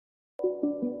Yo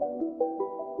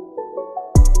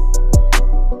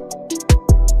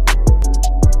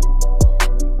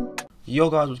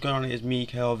guys, what's going on? It's me,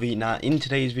 KLV. Now in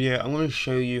today's video I'm going to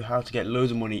show you how to get loads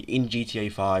of money in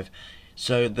GTA 5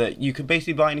 so that you can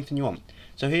basically buy anything you want.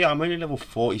 So here I'm only level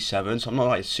 47, so I'm not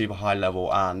like super high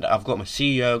level, and I've got my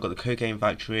CEO, got the cocaine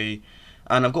factory,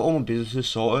 and I've got all my businesses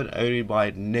sorted only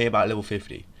by near about level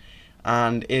 50.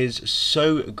 And it is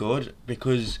so good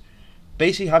because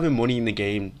basically having money in the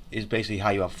game is basically how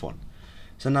you have fun.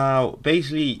 So now,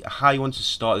 basically, how you want to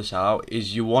start this out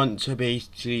is you want to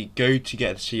basically go to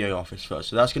get the CEO office first.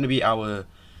 So that's going to be our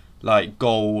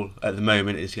goal at the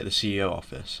moment, is to get the CEO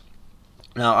office.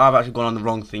 Now, I've actually gone on the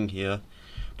wrong thing here,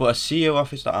 but a CEO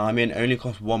office that I'm in only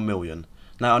costs 1 million.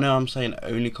 Now, I know I'm saying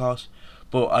only costs,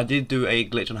 but I did do a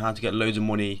glitch on how to get loads of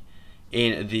money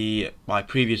in my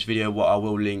previous video, what I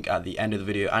will link at the end of the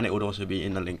video, and it would also be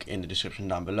in the link in the description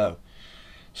down below.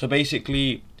 So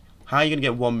basically, how are you going to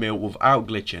get 1 mil without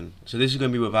glitching? So this is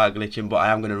going to be without glitching, but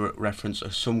I am going to reference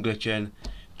some glitching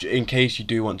in case you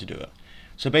do want to do it.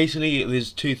 So basically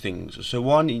there's two things. So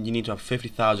one, you need to have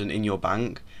 50,000 in your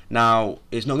bank. Now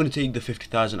it's not going to take the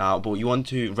 50,000 out, but you want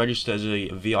to register as a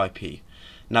VIP.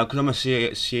 Now because I'm a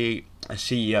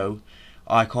CEO,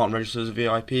 I can't register as a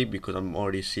VIP because I'm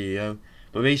already a CEO.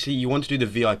 But basically you want to do the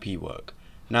VIP work.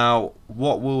 Now,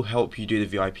 what will help you do the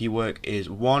VIP work is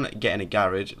one, getting a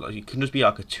garage. Like, it can just be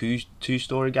like a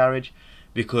two-story garage,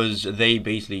 because they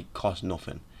basically cost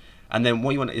nothing. And then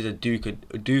what you want is a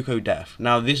Duco Def.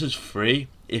 Now, this is free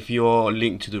if you're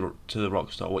linked to the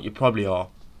Rockstar, what you probably are.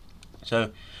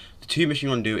 So, the two missions you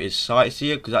want to do is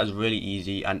Sightseer, because that is really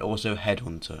easy, and also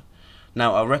Headhunter.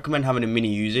 Now, I recommend having a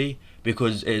mini Uzi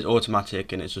because it is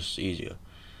automatic and it's just easier.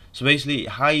 So basically,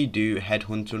 how you do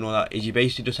Headhunter and all that is you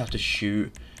basically just have to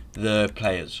shoot the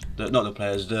players, the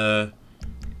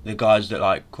guys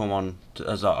that come on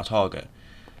as a target.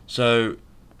 So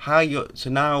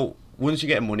now once you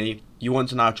get money, you want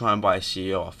to now try and buy a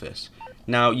CEO office.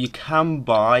 Now you can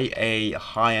buy a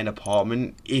high-end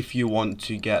apartment if you want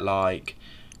to get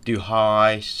do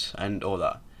heists and all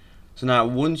that. So now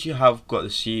once you have got the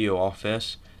CEO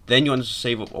office, then you want to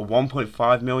save up a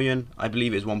 1.5 million, I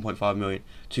believe it's 1.5 million,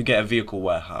 to get a vehicle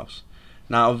warehouse.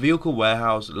 Now a vehicle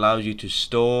warehouse allows you to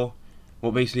store,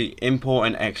 well, basically import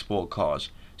and export cars.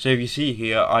 So if you see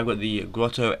here, I've got the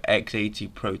Grotto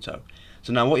X80 Proto.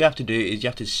 So now what you have to do is you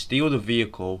have to steal the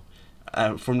vehicle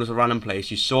from just a random place.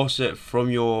 You source it from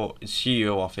your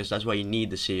CEO office, that's why you need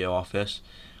the CEO office.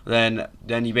 Then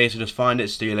you basically just find it,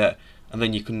 steal it, and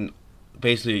then you can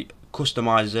basically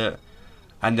customize it,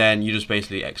 and then you just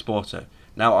basically export it.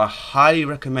 Now I highly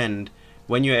recommend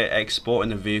when you're exporting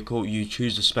the vehicle, you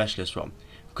choose the specialist ROM,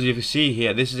 because if you see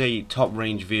here, this is a top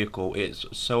range vehicle. It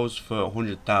sells for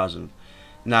 100,000.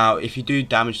 Now if you do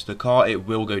damage to the car, it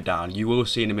will go down. You will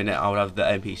see in a minute I will have the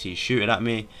NPC shooting at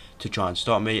me to try and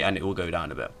stop me, and it will go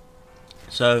down a bit.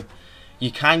 So you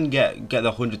can get the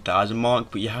 100,000 mark,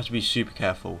 but you have to be super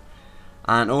careful.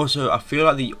 And also I feel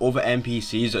like the other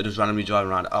NPCs that are just randomly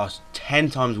driving around are 10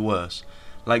 times worse.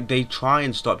 Like, they try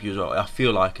and stop you as well. I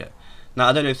feel like it. Now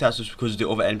I don't know if that's just because the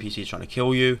other NPC is trying to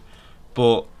kill you,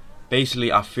 but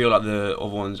basically I feel like the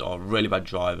other ones are really bad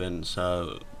driving.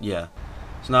 So yeah.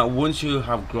 So now once you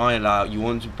have grinded out, you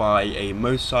want to buy a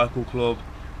motorcycle club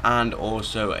and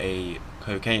also a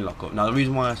cocaine lockup. Now the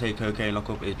reason why I say cocaine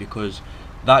lockup is because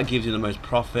that gives you the most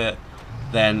profit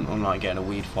than unlike getting a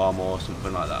weed farm or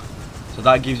something like that. So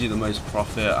that gives you the most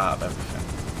profit out of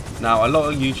everything. Now a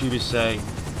lot of YouTubers say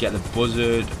get the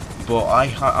buzzard, but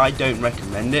I don't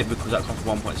recommend it because that costs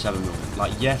 1.7 million.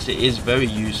 Like, yes, it is very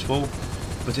useful,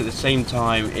 but at the same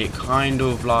time it kind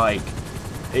of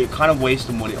wastes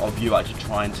the money of you actually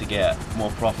trying to get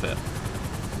more profit,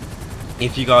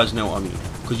 if you guys know what I mean.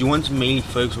 Because you want to mainly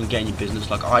focus on getting your business.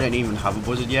 Like, I don't even have a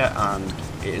buzzard yet, and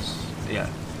it's, yeah.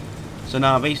 So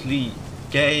now basically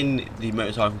getting the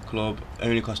motorcycle club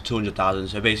only costs 200,000.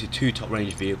 So basically 2 top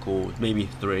range vehicles, maybe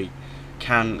 3,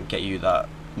 can get you that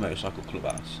motorcycle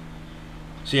clubhouse.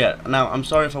 So yeah, now I'm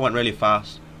sorry if I went really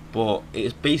fast, but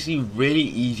it's basically really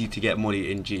easy to get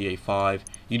money in GTA 5.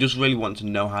 You just really want to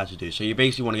know how to do. So you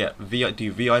basically want to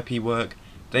do VIP work,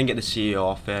 then get the CEO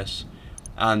office,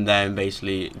 and then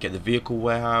basically get the vehicle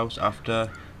warehouse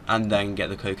after, and then get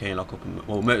the cocaine lockup,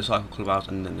 well, motorcycle clubhouse,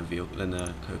 and then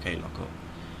the cocaine lockup.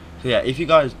 So yeah, if you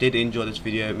guys did enjoy this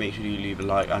video, make sure you leave a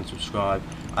like and subscribe.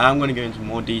 I am going to go into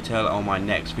more detail on my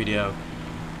next video.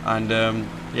 And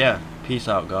yeah, peace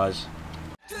out guys.